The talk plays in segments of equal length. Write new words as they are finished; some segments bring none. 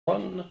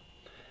One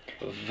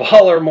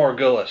Valar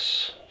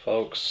Morghulis,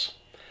 folks.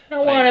 I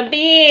want a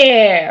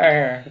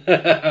beer.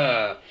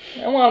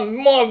 I want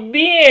more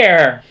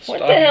beer. What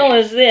the hell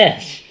is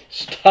this?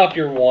 Stop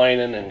your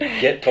whining and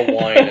get to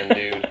whining,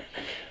 dude.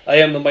 I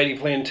am the Mighty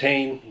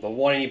Plantain. The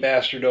whiny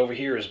bastard over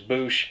here is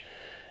Boosh.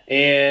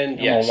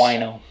 And yes,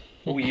 I'm a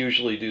wino. We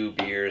usually do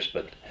beers,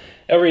 but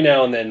every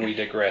now and then we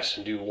digress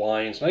and do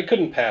wines. And I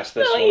couldn't pass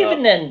this one even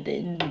up.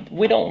 then,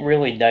 we don't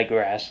really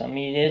digress. I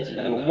mean, it's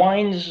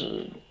wines.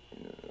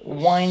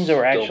 Wines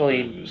are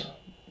actually booze.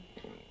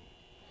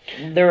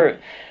 They're.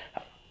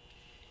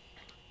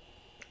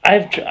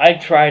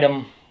 I've tried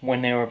them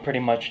when they were pretty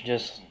much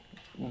just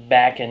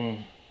back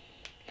in.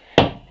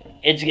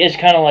 It's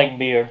kind of like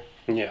beer.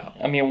 Yeah.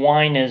 I mean,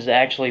 wine has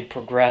actually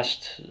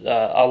progressed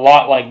a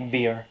lot like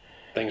beer.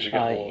 Things are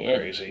getting a little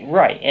crazy.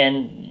 Right,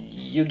 and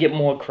you get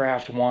more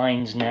craft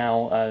wines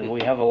now.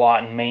 We have a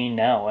lot in Maine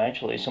now,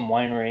 actually. Some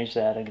wineries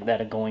that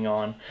are going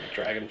on.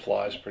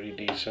 Dragonfly's pretty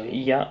decent.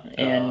 Yeah,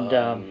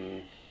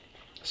 and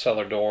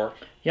Cellar Door.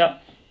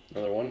 Yep.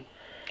 Another one.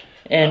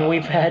 And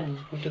we've had.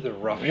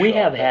 We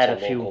have had a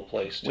few.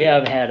 We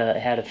have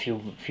had a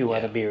few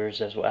other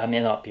beers as well. I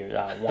mean, not beers,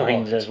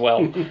 wines as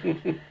well.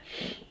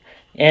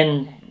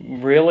 And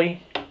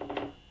really,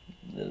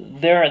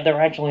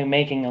 they're actually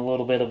making a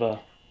little bit of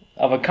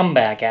a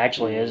comeback.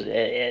 Actually,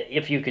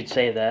 if you could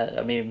say that.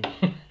 I mean,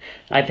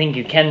 I think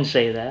you can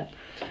say that.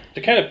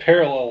 To kind of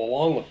parallel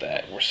along with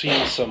that, we're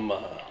seeing some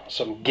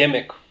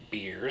gimmick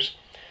beers.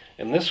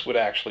 And this would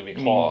actually be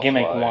classified.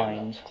 Gimmick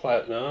wines.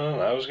 No,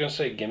 I was going to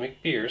say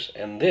gimmick beers,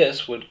 and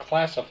this would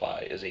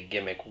classify as a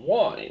gimmick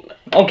wine.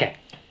 Okay.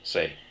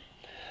 Say.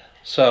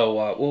 So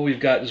what we've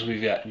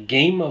got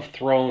Game of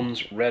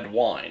Thrones red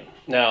wine.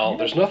 Now,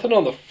 there's nothing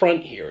on the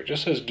front here. It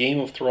just says Game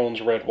of Thrones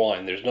red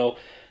wine. There's no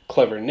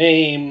clever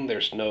name.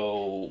 There's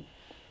no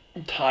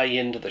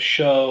tie-in to the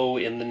show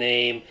in the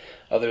name,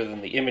 other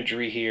than the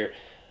imagery here.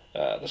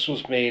 This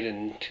was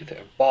made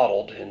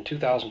bottled in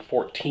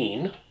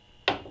 2014.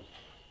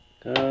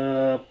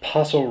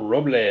 Paso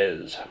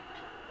Robles.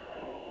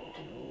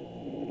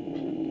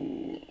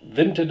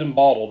 Vinted and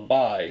bottled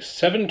by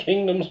Seven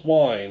Kingdoms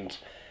Wines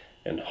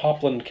in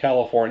Hopland,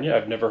 California.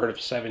 I've never heard of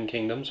Seven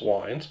Kingdoms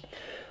Wines.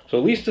 So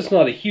at least it's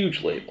not a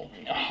huge label.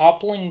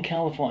 Hopland,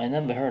 California. I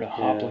never heard of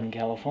Hopland,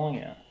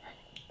 California.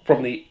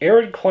 From the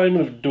arid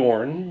climate of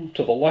Dorne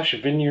to the lush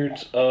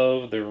vineyards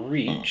of the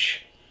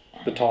Reach,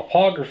 the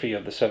topography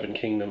of the Seven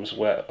Kingdoms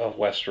of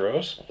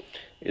Westeros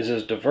is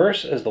as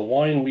diverse as the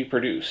wine we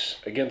produce,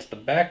 against the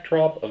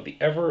backdrop of the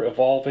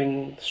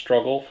ever-evolving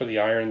struggle for the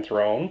Iron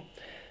Throne,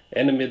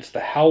 and amidst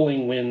the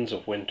howling winds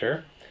of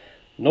winter.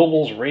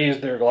 Nobles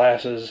raise their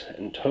glasses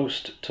and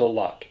toast to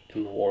luck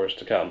in the wars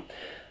to come.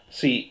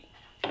 See,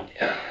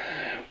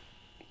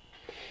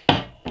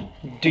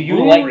 do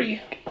you like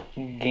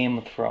Game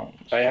of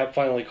Thrones? I have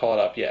finally caught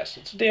up. Yes,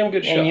 it's a damn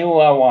good show. And you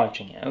are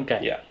watching it.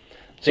 Okay. Yeah.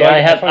 So I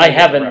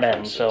haven't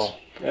been. So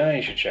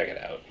you should check it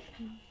out.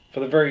 At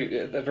the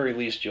very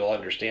least, you'll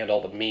understand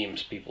all the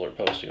memes people are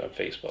posting on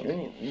Facebook.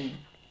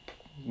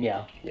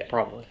 Yeah,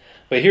 probably.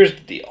 But here's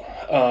the deal.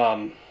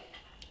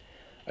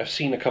 I've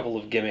seen a couple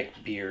of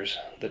gimmick beers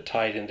that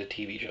tied into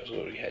TV shows.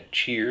 We had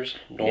Cheers,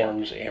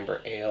 Norm's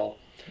Amber Ale.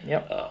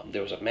 Yep.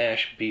 There was a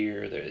MASH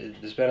beer.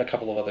 There's been a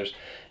couple of others,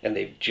 and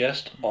they've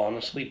just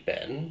honestly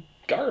been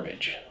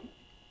garbage.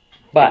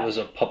 But it was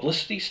a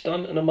publicity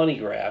stunt and a money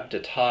grab to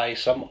tie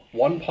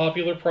one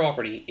popular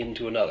property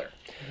into another.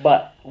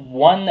 But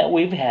one that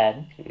we've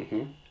had,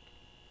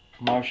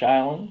 Marsh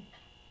Island.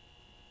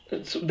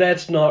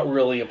 That's not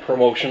really a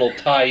promotional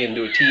tie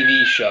into a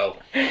TV show.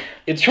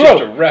 It's just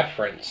a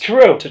reference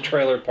to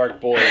Trailer Park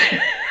Boys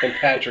and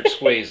Patrick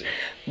Swayze.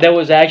 That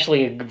was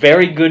actually a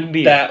very good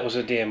beer. That was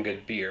a damn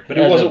good beer. But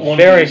it wasn't one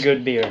of these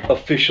good beer.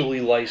 Officially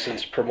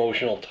licensed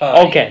promotional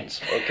tie-ins.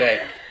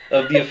 Okay.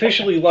 Of the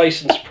officially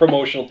licensed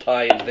promotional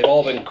tie-ins, they've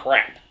all been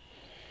crap.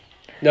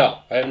 No,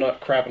 I am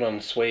not crapping on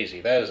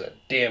Swayze. That is a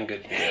damn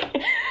good beer.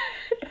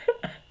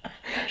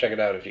 Check it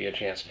out if you get a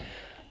chance.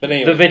 But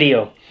anyway, the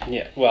video.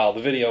 Yeah, well,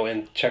 the video,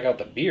 and check out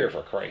the beer,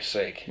 for Christ's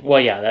sake.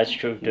 Well, yeah, that's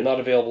true. Not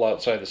available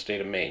outside the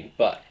state of Maine,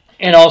 but...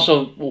 And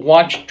also,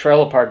 watch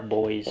Trailer Park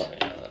Boys. Well,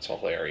 yeah, that's a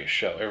hilarious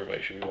show.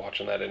 Everybody should be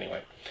watching that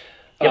anyway.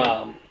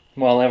 Yep.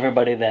 Well,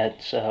 everybody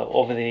that's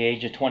over the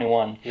age of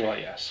 21. Well,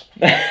 yes.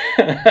 So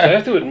I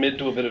have to admit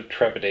to a bit of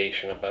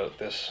trepidation about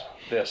this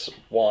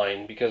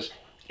wine, because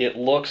it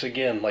looks,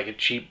 again, like a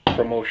cheap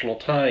promotional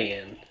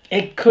tie-in.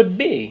 It could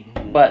be,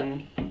 but...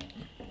 I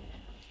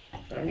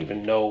don't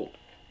even know...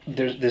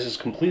 This is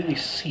completely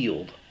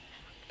sealed,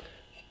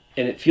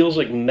 and it feels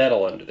like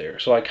metal under there.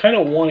 So I kind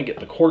of want to get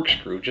the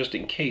corkscrew just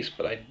in case,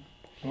 but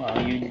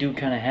Well, you do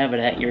kind of have it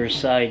at your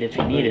side if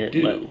you need it. I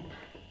do.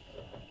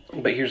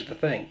 But here's the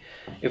thing: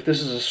 if this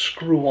is a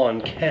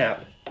screw-on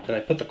cap, and I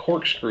put the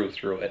corkscrew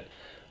through it,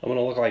 I'm going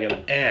to look like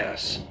an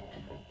ass.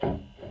 I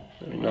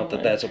mean, not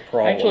that that's a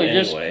problem. Actually,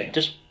 anyway.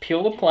 just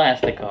peel the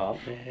plastic off.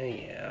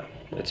 Yeah,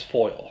 it's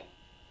foil.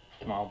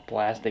 Well,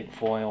 plastic,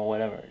 foil,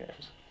 whatever it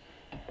is.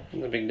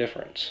 The big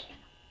difference.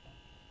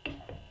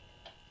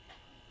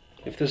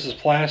 If this is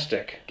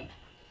plastic,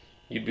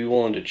 you'd be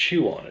willing to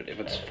chew on it. If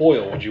it's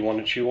foil, would you want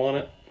to chew on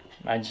it?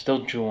 I'd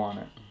still chew on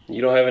it.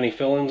 You don't have any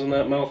fillings in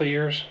that mouth of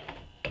yours?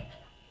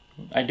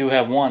 I do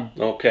have one.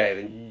 Okay,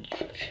 then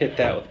hit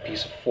that with a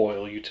piece of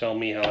foil. You tell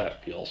me how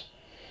that feels.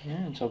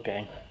 Yeah, it's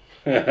okay.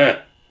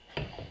 For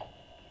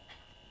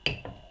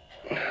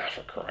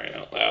crying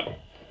out loud.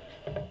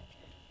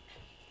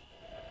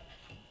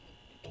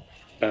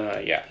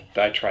 Yeah,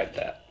 I tried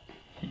that.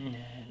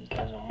 It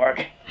doesn't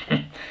work.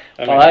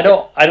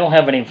 Well, I don't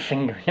have any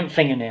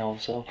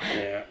fingernails, so.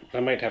 Yeah, I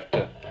might have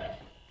to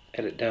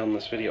edit down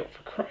this video.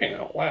 For crying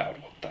out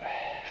loud. What the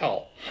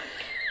hell?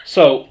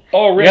 So,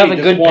 already You have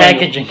a good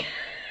packaging.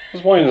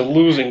 This wine is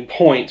losing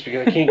points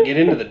because I can't get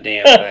into the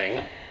damn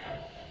thing.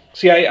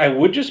 See, I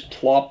would just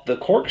plop the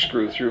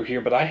corkscrew through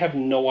here, but I have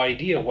no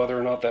idea whether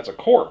or not that's a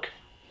cork.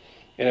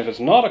 And if it's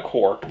not a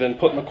cork, then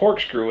putting the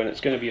corkscrew in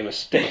it's going to be a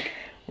mistake.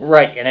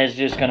 Right, and it's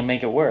just going to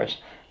make it worse.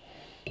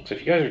 So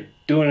if you guys are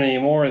doing any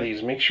more of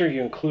these, make sure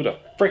you include a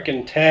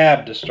frickin'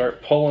 tab to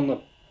start pulling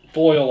the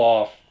foil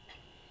off.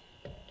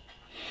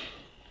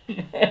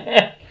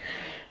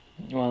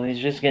 Well, he's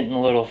just getting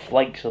little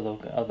flakes of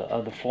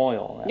the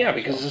foil. Yeah,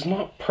 because it's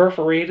not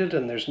perforated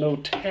and there's no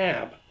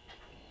tab.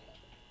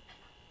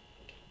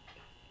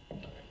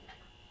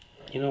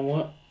 You know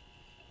what?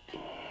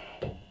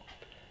 I'm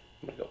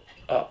going to go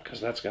up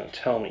because that's going to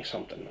tell me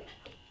something.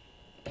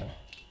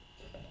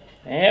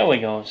 There we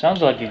go.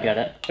 Sounds like you got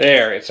it.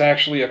 There, it's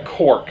actually a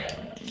cork.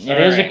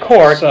 It is a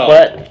cork,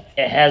 but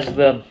it has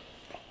the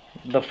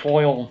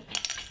foil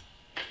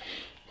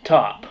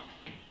top.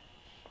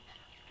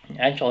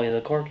 Actually,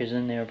 the cork is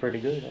in there pretty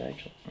good,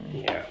 actually.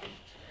 Yeah.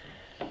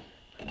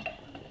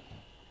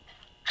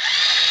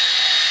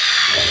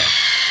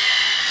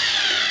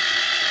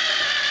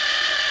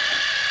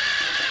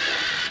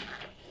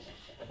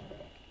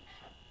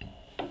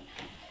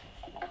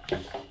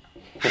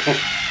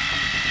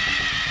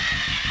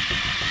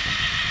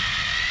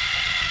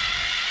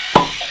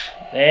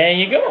 There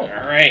you go. All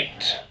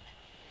right.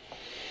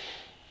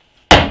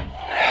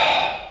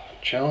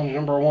 Challenge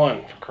number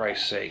 1, for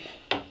Christ's sake.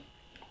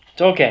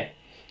 It's okay.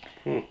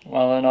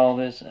 Well, in all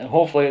this,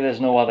 hopefully there's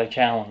no other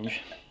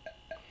challenge.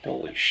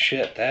 Holy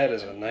shit, that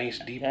is a nice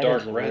deep That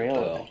dark is a red, real,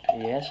 though.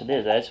 Yes, it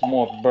is. That's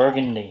more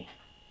burgundy.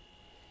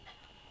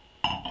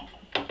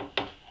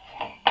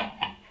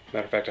 Matter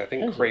of fact, I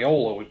think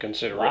Crayola would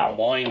consider it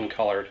wine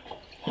colored.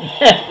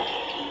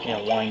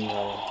 Yeah, wine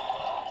color.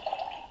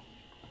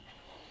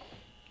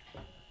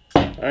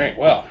 All right,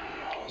 well,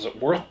 was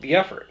it worth the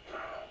effort?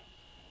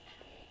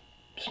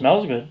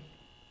 Smells good.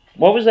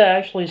 What was that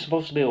actually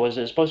supposed to be? Was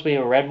it supposed to be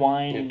a red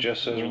wine? It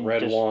just says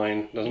red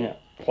wine. Doesn't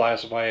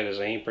classify it as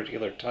any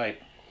particular type.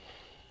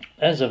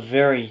 That's a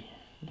very,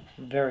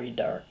 very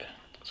dark.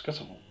 It's got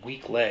some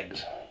weak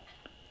legs.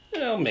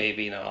 Well,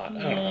 maybe not.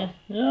 I don't know.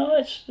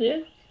 No,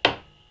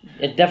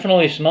 it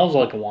definitely smells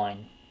like a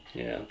wine.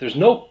 Yeah, there's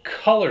no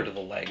color to the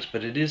legs,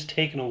 but it is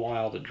taking a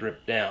while to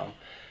drip down.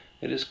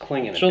 It is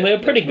clinging. So they're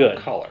pretty good.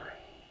 No color.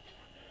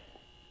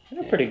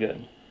 They're pretty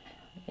good.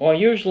 Well,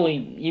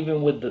 usually,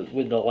 even with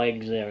the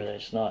legs there,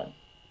 that's not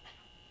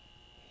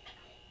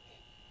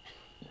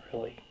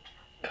really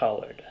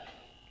colored.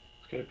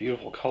 It's got a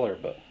beautiful color,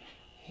 but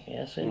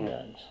yes, it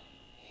does.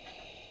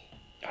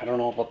 I don't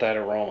know about that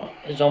aroma.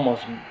 It's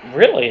almost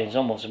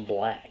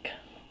black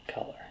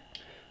color.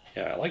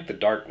 Yeah, I like the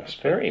darkness.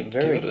 Very,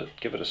 very.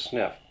 Give it a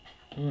sniff.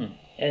 And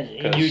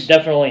you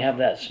definitely have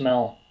that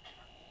smell.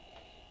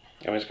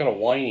 I mean, it's got a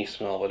winey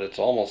smell, but it's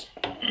almost.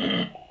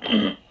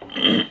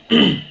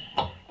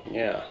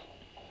 Yeah.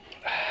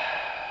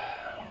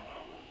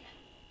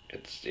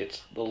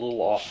 It's a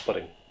little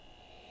off-putting.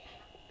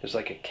 There's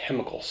like a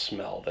chemical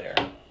smell there.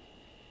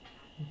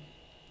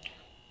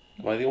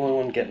 Am I the only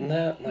one getting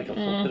that? Like a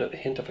little bit of a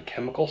hint of a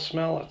chemical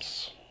smell?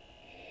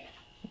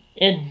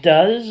 It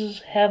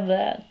does have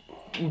that,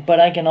 but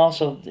I can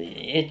also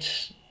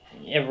it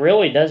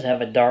really does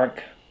have a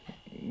dark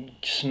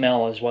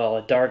smell as well.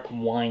 A dark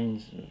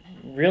wine.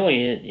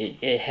 Really,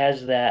 it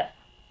has that.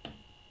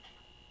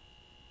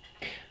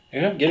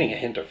 You're not getting a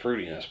hint of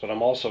fruitiness, but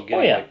I'm also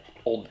getting like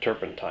old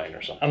turpentine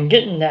or something. I'm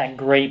getting that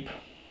grape.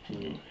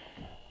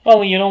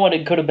 Well, you know what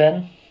it could have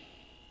been?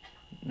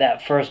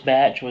 That first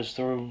batch was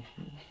through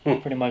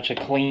pretty much a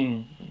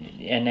clean,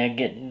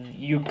 and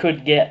you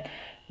could get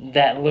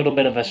that little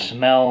bit of a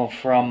smell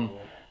from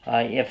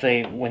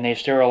when they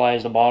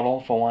sterilize the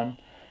bottle for one,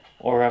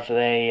 or if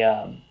they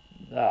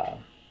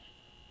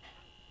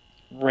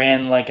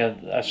ran like a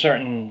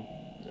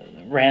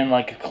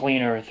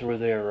cleaner through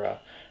their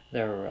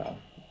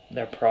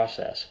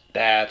process.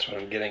 That's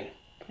what I'm getting.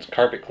 It's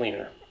carpet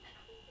cleaner.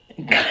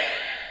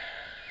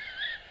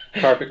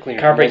 Carpet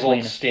cleaner. Those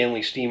old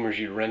Stanley steamers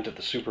you'd rent at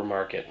the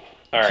supermarket.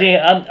 All right. See,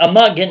 I'm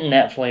not getting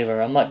that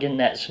flavor. I'm not getting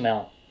that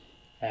smell,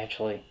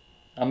 actually.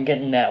 I'm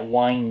getting that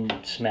wine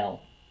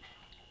smell.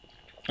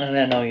 And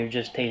I know you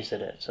just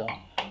tasted it, so.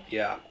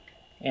 Yeah.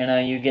 And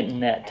are you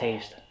getting that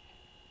taste?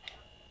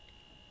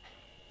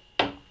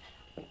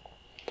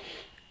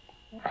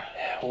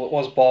 Well, it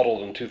was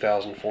bottled in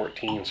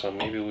 2014, so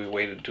maybe we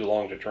waited too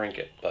long to drink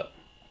it, but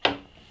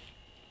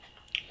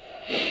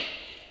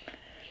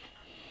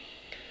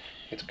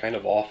it's kind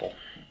of awful.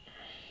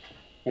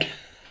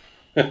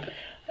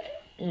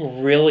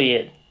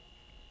 Really,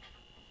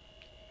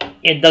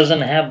 it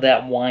doesn't have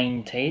that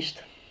wine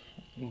taste,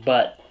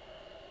 but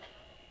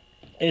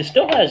it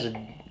still has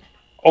an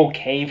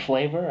okay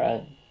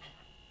flavor.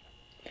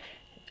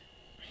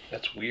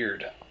 That's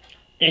weird.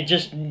 It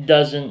just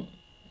doesn't.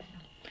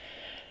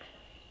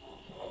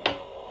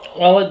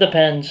 Well, it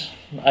depends,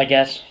 I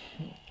guess.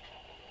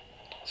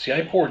 See,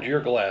 I poured your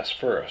glass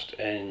first,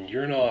 and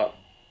you're not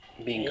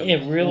being It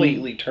completely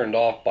really- turned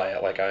off by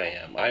it like I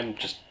am. I'm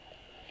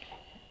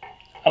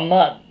I'm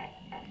not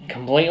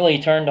completely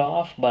turned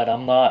off, but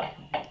I'm not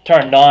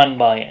turned on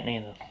by it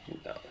neither.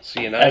 no.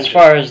 See, and As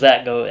far as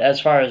that goes, as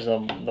far as the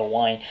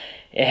wine,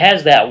 it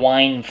has that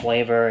wine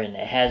flavor, and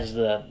it has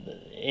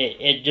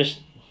it just,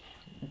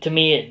 to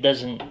me, it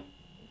doesn't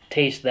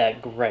taste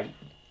that great.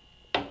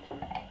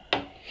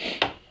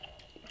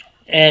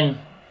 And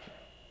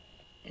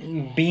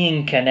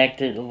being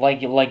connected,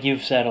 like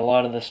you've said, a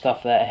lot of the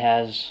stuff that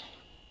has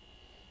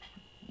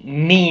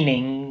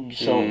meaning,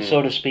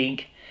 so to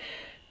speak,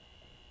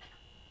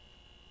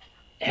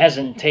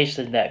 hasn't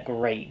tasted that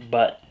great.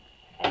 But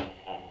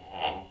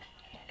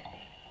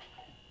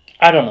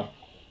I don't know.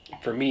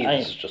 for me,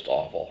 this is just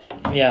awful.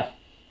 Yeah,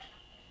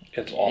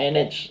 It's awful. and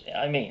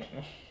I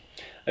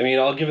mean,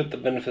 I'll give it the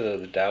benefit of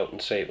the doubt and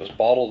say it was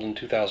bottled in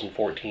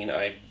 2014.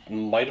 I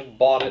might have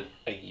bought it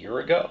a year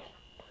ago.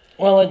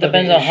 well, it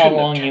depends on how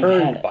long you've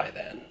you've had it. by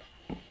then.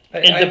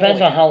 It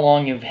depends on how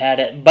long you've had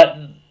it, but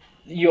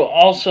you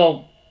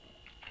also,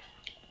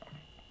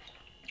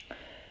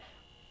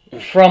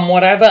 from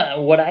what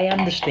I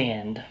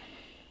understand,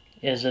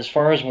 is as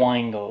far as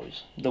wine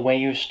goes, the way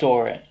you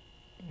store it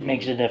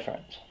makes a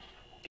difference.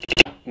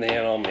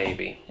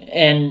 Maybe.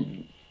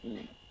 And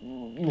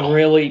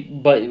really,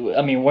 but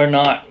I mean, we're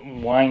not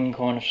wine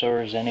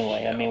connoisseurs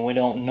anyway. I mean, we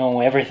don't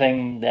know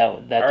everything that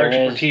Our there is.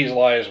 expertise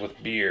lies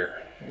with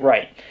beer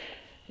Right.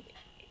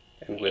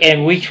 and whiskey.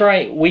 And we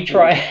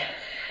try.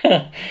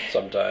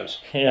 sometimes.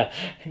 Yeah,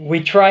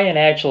 we try and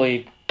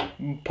actually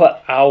put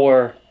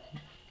our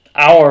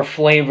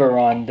flavor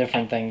on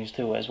different things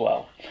too as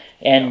well.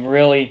 And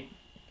really,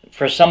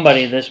 for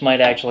somebody, this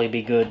might actually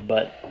be good,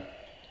 but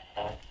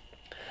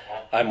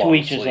I'm to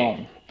each his honestly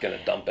own.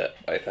 gonna dump it,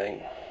 I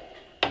think.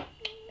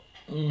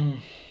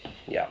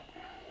 Yeah.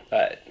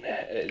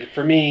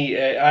 For me,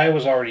 I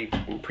was already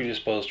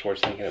predisposed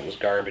towards thinking it was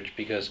garbage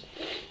because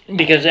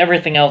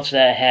everything else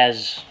that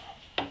has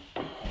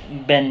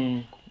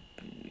been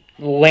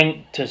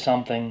linked to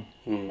something,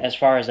 as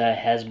far as that,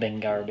 has been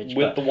garbage.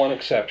 with But the one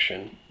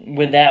exception,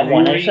 with that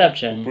one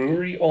exception,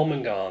 Brewery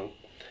Ommegang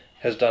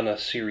has done a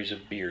series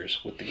of beers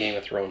with the Game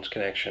of Thrones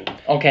connection.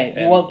 okay,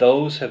 And well,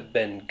 those have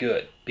been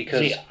good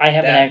because see, I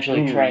haven't that actually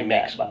brewery tried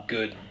makes that, but-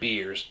 good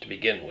beers to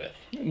begin with.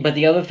 but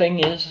the other thing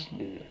is,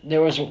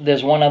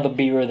 there's one other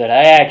beer that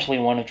I actually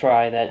want to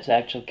try that's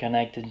actually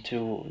connected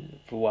to,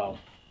 well,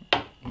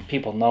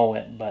 people know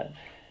it, but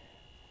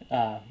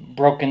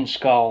Broken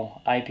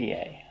Skull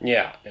IPA.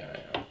 Yeah.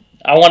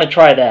 I want to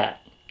try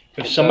that.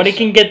 If It somebody does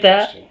can sound get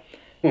that,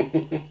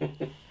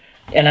 interesting.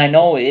 and I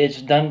know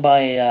it's done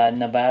by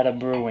Nevada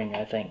Brewing,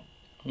 I think.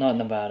 Not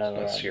Nevada.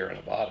 Not Sierra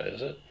Nevada,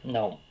 is it?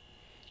 No,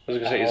 I was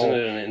gonna say, isn't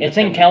it an it's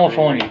in independent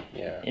California.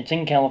 brewery? Yeah. It's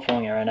in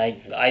California, and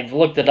I've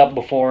looked it up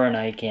before, and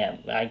I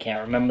can't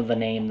remember the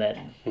name that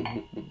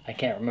I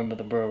can't remember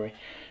the brewery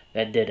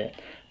that did it.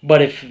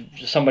 But if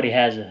somebody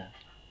has a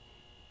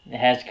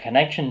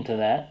connection to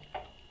that,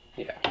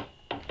 Yeah.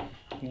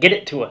 get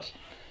it to us.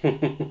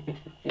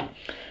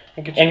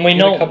 And we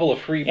know- a couple of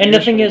free and the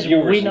beers thing from is,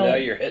 viewers, we and know- now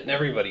you're hitting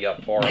everybody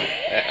up for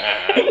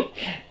them.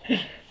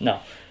 No,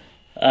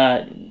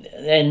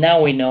 and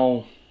now we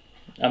know.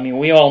 I mean,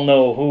 we all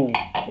know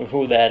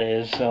who that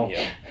is. So,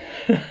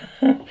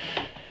 Yeah.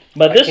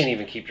 but I this, can't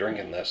even keep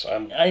drinking this.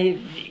 and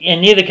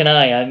neither can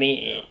I. I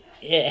mean,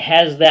 it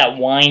has that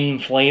wine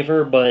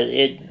flavor, but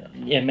it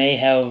may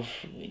have.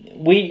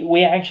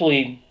 We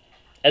actually,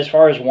 as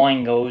far as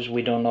wine goes,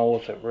 we don't know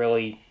if it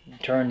really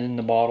turned in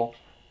the bottle,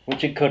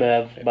 which it could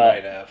have. It But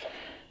might have.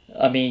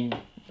 I mean,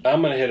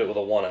 I'm gonna hit it with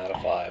a 1 out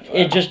of 5.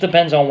 it just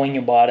depends on when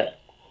you bought it.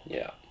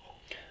 Yeah.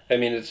 I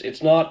mean,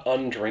 it's not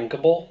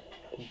undrinkable,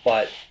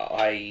 but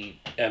I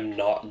am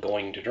not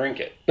going to drink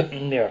it.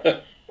 Yeah,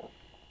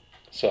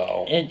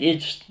 So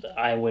it's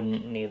I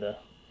wouldn't neither.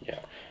 Yeah.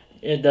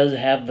 It does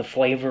have the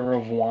flavor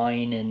of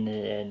wine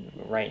and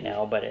right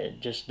now, but it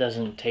just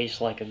doesn't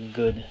taste like a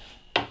good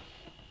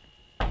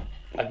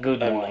I'm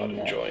wine.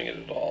 not enjoying it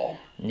at all.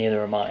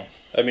 Neither am I.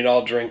 I mean,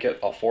 I'll drink it.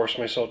 I'll force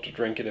myself to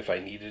drink it if I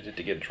needed it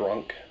to get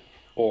drunk,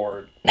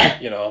 or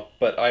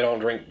But I don't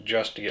drink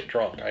just to get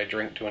drunk. I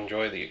drink to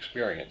enjoy the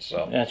experience.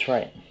 So. That's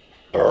right.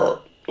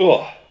 Ugh.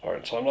 All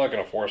right, so I'm not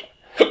gonna force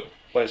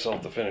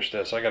myself to finish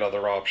this. I got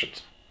other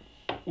options.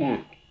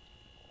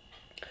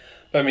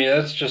 I mean,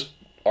 that's just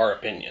our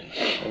opinion.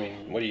 I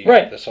mean, what do you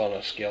Right. get this on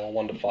a scale of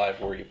 1 to 5?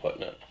 Where are you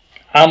putting it?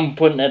 I'm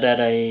putting it at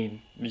a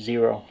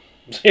 0.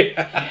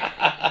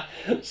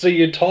 So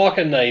you talk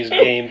a nice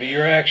game, but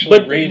you're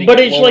actually rating but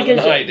it it's lower like than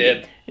I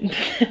did.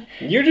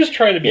 You're just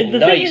trying to be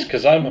nice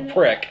because I'm a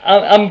prick.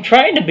 I'm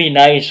trying to be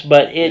nice,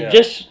 but it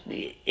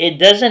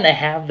doesn't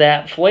have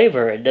that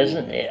flavor. It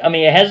doesn't. I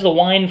mean, it has the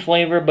wine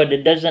flavor, but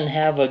it doesn't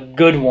have a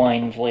good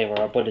wine flavor.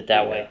 I'll put it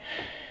that way.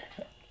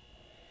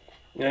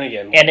 And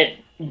again,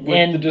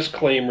 and the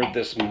disclaimer,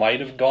 this might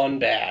have gone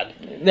bad.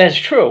 That's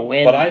true.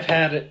 But I've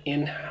had it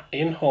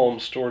in home,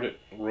 stored at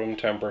room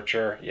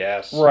temperature.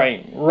 Yes.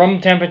 Right,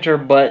 room temperature,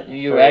 but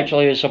you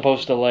actually are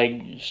supposed to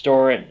like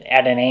store it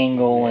at an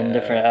angle and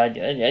different.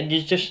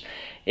 It's just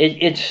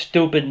it's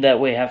stupid that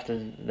we have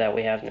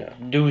to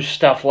do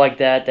stuff like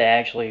that to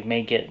actually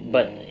make it.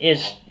 But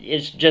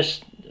it's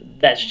just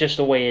that's just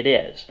the way it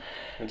is.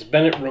 It's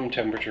been at room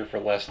temperature for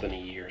less than a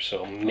year,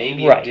 so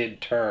maybe it did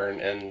turn,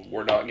 and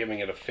we're not giving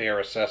it a fair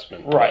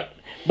assessment. Right,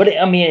 but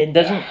I mean, it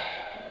doesn't.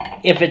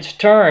 If it's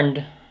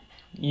turned,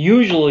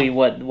 usually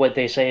what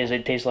they say is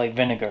it tastes like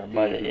vinegar,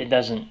 but it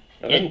doesn't.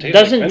 It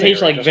doesn't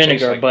taste like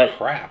vinegar, but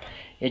crap.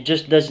 It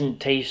just doesn't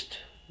taste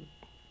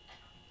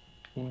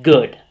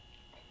good.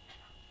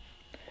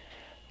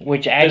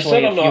 Which actually,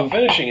 I said I'm not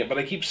finishing it, but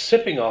I keep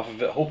sipping off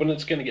of it, hoping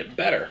it's going to get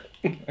better.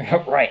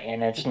 Right,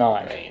 and it's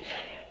not. Right.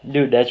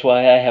 Dude, that's why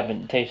I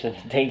haven't taken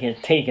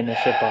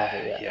a sip off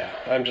it yet. Yeah,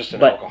 I'm just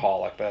an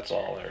alcoholic. That's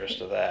all there is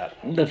to that.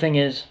 The thing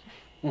is,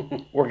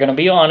 we're going to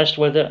be honest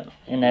with it,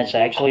 and that's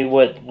actually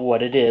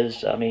what it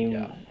is. I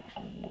mean,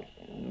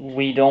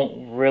 we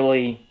don't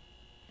really,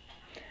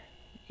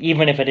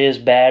 even if it is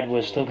bad,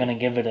 we're still going to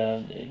give it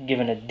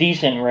a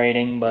decent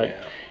rating. But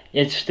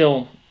it's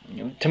still,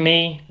 to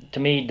me,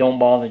 don't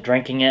bother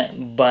drinking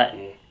it, but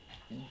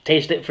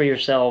taste it for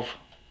yourself.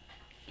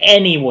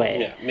 Anyway.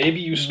 Yeah, maybe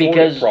you stored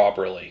it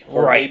properly.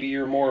 Or maybe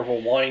you're more of a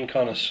wine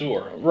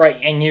connoisseur. Right,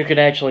 and you could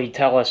actually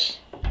tell us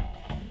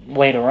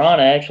later on,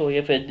 actually,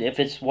 if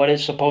it's what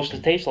it's supposed to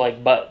taste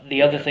like. But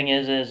the other thing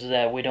is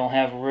that we don't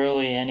have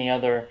really any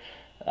other,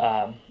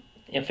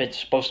 if it's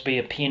supposed to be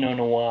a Pinot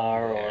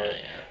Noir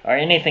or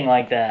anything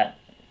like that.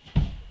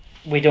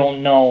 We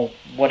don't know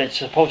what it's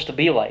supposed to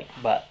be like,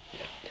 but...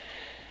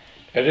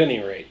 At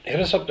any rate, hit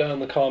us up down in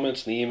the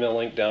comments, the email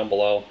link down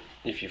below.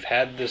 If you've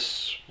had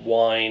this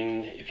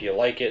wine, if you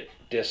like it,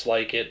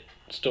 dislike it,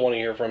 still want to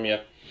hear from you.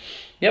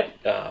 Yep.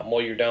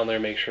 While you're down there,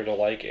 make sure to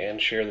like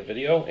and share the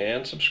video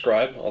and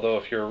subscribe. Although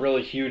if you're a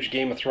really huge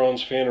Game of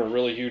Thrones fan or a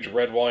really huge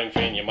red wine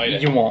fan, you might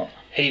have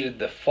hated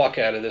the fuck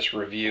out of this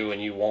review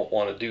and you won't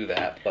want to do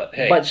that. But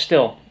hey. But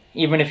still,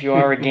 even if you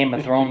are a Game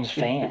of Thrones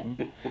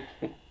fan,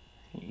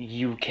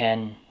 you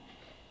can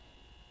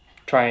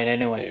try it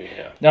anyway. Maybe,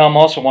 yeah. Now, I'm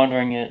also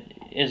wondering,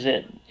 is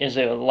it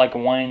like a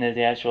wine that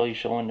they actually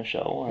show in the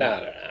show? Or?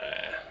 No.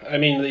 I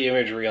mean, the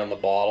imagery on the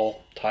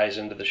bottle ties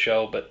into the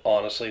show, but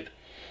honestly,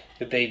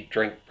 if they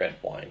drink red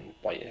wine,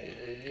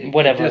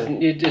 whatever.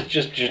 It's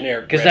just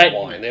generic red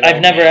wine.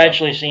 I've never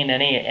actually seen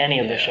any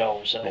of the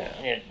shows, so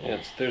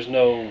there's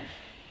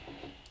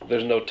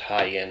no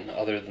tie-in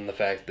other than the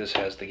fact this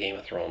has the Game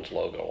of Thrones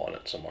logo on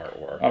it, some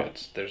artwork. Oh.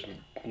 There's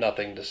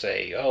nothing to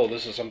say, oh,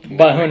 this is something.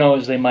 But who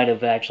knows? They might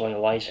have actually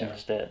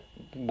licensed it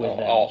with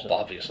them.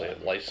 Obviously,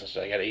 licensed.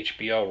 I got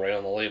HBO right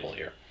on the label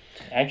here.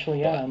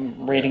 Actually,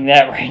 I'm reading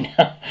that right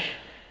now.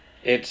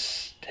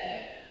 It's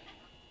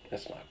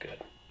not good.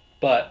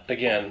 But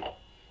again,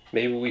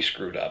 maybe we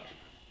screwed up.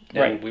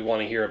 And we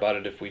want to hear about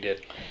it if we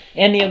did.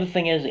 And the other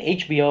thing is,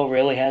 HBO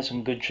really has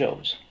some good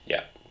shows.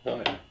 Yeah. Oh,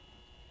 yeah.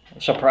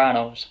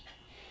 Sopranos.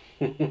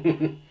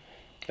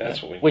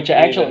 That's what we need. Which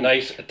actually, need a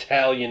nice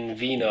Italian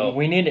vino.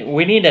 We need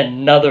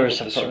another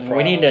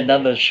we need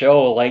another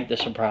show like The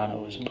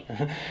Sopranos.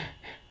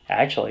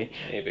 Actually.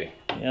 Maybe.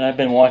 And I've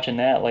been watching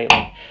that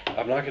lately.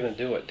 I'm not going to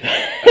do it.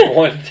 I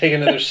wanted to take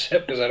another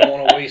sip because I don't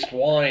want to waste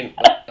wine.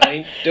 But I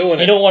ain't doing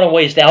it. You don't want to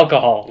waste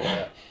alcohol.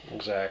 Yeah,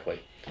 exactly.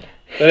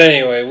 But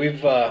anyway,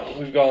 we've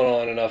gone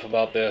on enough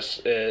about this.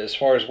 As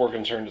far as we're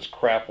concerned, it's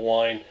crap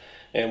wine.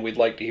 And we'd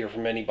like to hear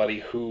from anybody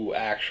who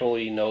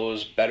actually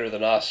knows better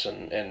than us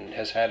and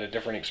has had a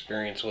different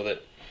experience with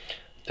it.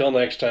 Till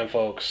next time,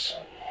 folks.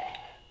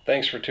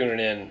 Thanks for tuning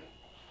in.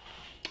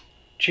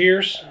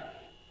 Cheers.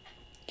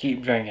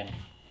 Keep drinking.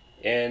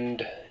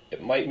 And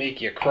it might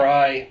make you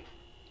cry,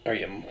 or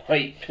you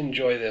might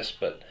enjoy this,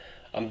 but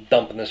I'm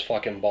dumping this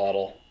fucking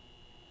bottle.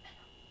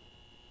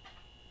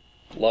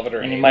 Love it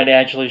or hate it. And you might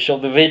actually show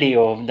the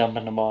video of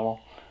dumping the bottle.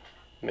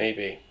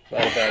 Maybe.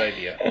 Not a bad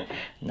idea.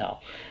 No.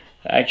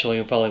 Actually,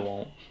 you probably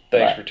won't.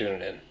 Thanks for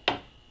tuning in.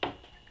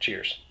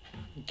 Cheers.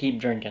 Keep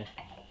drinking.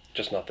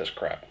 Just not this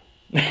crap.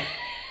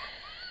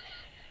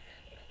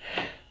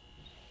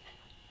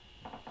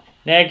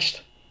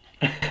 Next.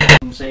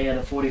 Say at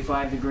a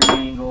 45-degree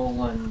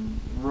angle and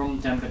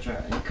room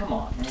temperature. Come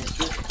on, it's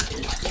just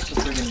a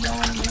friggin'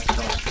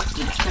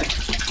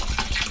 wine.